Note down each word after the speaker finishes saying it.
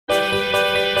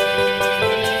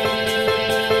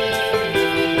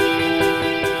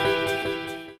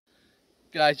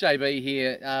guys, JB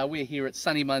here. We're here at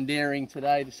sunny Mundaring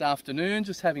today, this afternoon,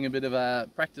 just having a bit of a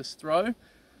practice throw.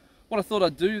 What I thought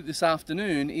I'd do this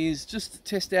afternoon is just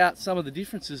test out some of the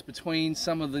differences between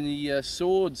some of the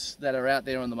swords that are out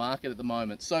there on the market at the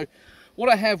moment. So what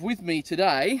I have with me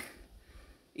today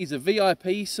is a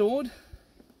VIP sword,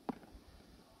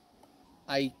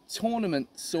 a tournament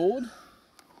sword,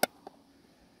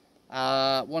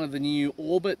 one of the new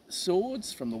Orbit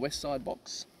swords from the Westside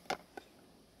box,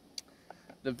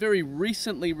 the very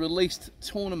recently released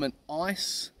Tournament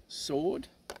Ice sword,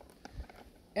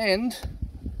 and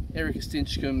Erica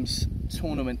Stinchcombe's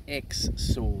Tournament X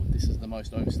sword. This is the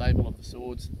most overstable of the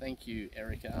swords. Thank you,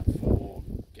 Erica, for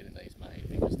getting these made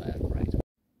because they are great.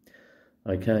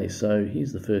 Okay, so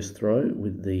here's the first throw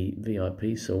with the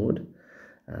VIP sword.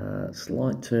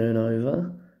 Slight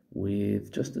turnover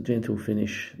with just a gentle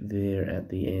finish there at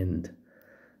the end.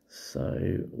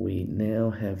 So we now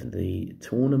have the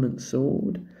tournament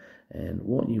sword, and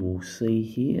what you will see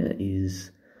here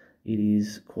is it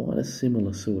is quite a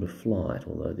similar sort of flight,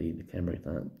 although the camera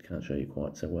can't show you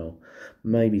quite so well.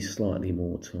 Maybe slightly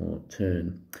more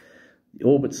turn. The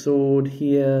Orbit sword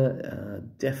here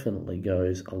definitely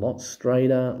goes a lot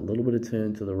straighter, a little bit of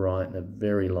turn to the right, and a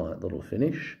very light little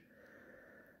finish.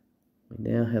 We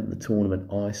now have the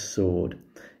Tournament Ice sword.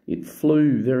 It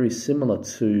flew very similar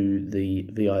to the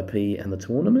VIP and the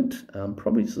Tournament,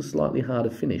 probably just a slightly harder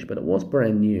finish, but it was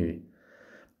brand new.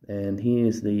 And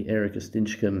here's the Erica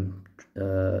Stinchcombe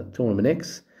Tournament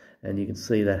X, and you can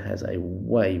see that has a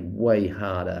way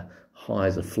harder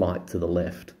hyzer flight to the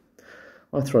left.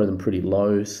 I throw them pretty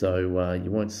low, so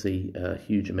you won't see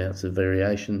huge amounts of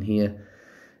variation here.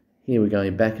 Here we're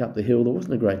going back up the hill. There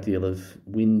wasn't a great deal of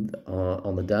wind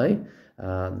on the day.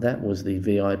 That was the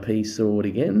VIP sword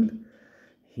again.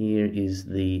 Here is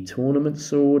the tournament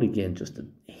sword. Again, just a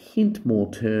hint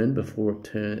more turn before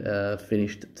it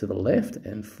finished to the left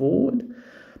and forward.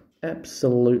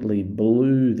 Absolutely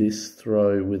blew this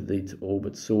throw with the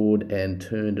Orbit sword and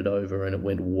turned it over, and it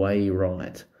went way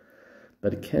right.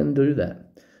 But it can do that.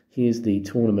 Here's the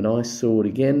Tournament Ice sword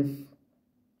again.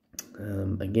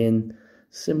 Again,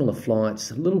 similar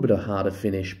flights, a little bit of harder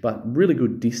finish, but really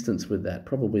good distance with that.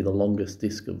 Probably the longest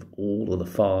disc of all of the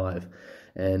 5.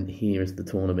 And here is the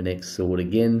Tournament X sword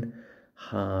again.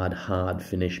 Hard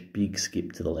finish, big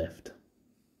skip to the left.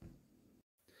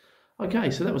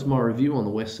 Okay, so that was my review on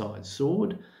the Westside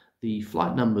Sword. The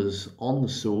flight numbers on the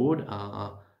sword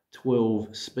are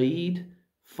 12 speed,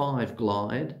 5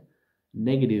 glide,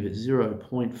 negative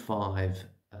 0.5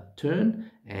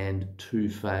 turn, and 2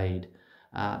 fade.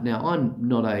 Now, I'm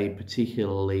not a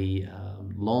particularly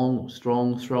long or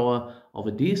strong thrower of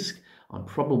a disc. I'm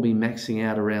probably maxing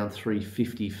out around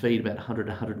 350 feet, about 100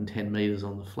 to 110 meters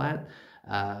on the flat.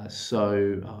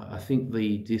 So I think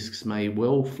the discs may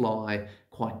well fly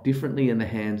quite differently in the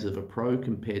hands of a pro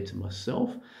compared to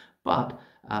myself. But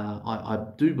I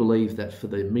do believe that for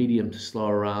the medium to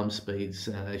slower arm speeds,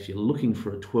 if you're looking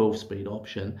for a 12-speed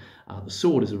option, the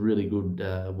sword is a really good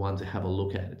one to have a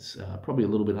look at. It's probably a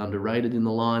little bit underrated in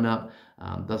the lineup,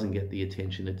 doesn't get the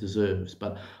attention it deserves.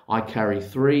 But I carry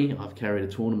 3. I've carried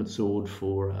a tournament sword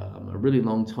for a really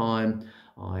long time.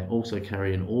 I also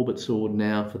carry an Orbit sword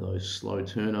now for those slow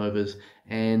turnovers,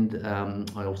 and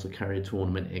I also carry a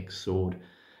Tournament X sword.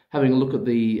 Having a look at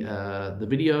the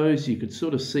videos, you could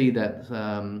sort of see that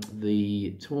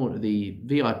the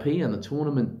VIP and the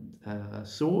tournament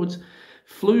swords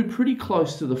flew pretty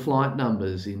close to the flight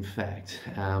numbers, in fact,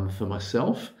 for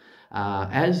myself,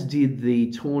 as did the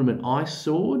Tournament Ice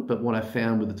sword. But what I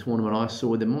found with the Tournament Ice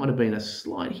sword, there might have been a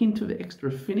slight hint of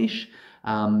extra finish,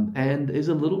 and there's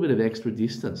a little bit of extra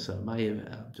distance, so it may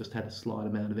have just had a slight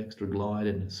amount of extra glide,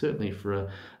 and certainly for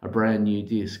a brand new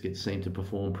disc, it seemed to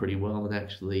perform pretty well and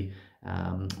actually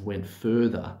went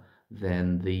further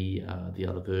than the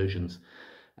other versions.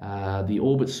 The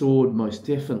Orbit sword, most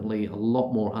definitely a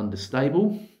lot more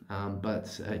understable,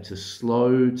 but it's a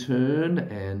slow turn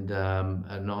and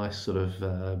a nice sort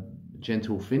of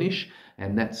gentle finish,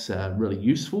 and that's really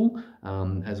useful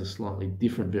as a slightly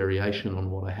different variation on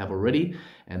what I have already.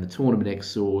 And the Tournament X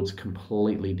sword's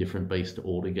completely different beast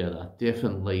altogether.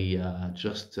 Definitely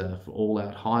just for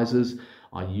all-out hyzers,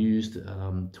 I used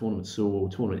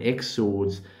Tournament X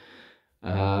swords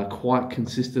quite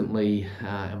consistently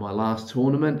in my last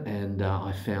tournament, and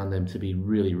I found them to be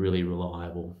really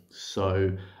reliable.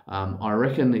 So I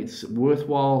reckon it's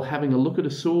worthwhile having a look at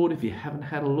a sword if you haven't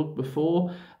had a look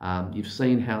before. You've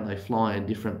seen how they fly in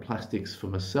different plastics for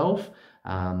myself.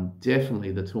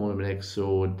 Definitely the Tournament X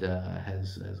sword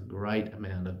has a great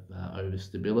amount of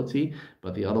overstability,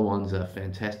 but the other ones are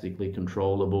fantastically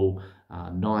controllable,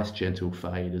 nice gentle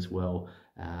fade as well.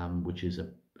 which is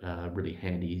a really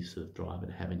handy sort of driver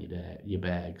to have in your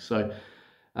bag. So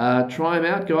try them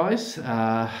out, guys.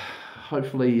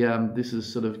 Hopefully this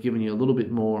has sort of given you a little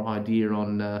bit more idea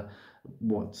on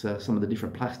what some of the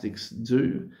different plastics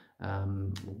do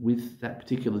with that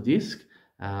particular disc.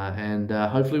 And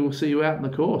hopefully we'll see you out in the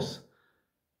course.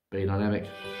 Be dynamic.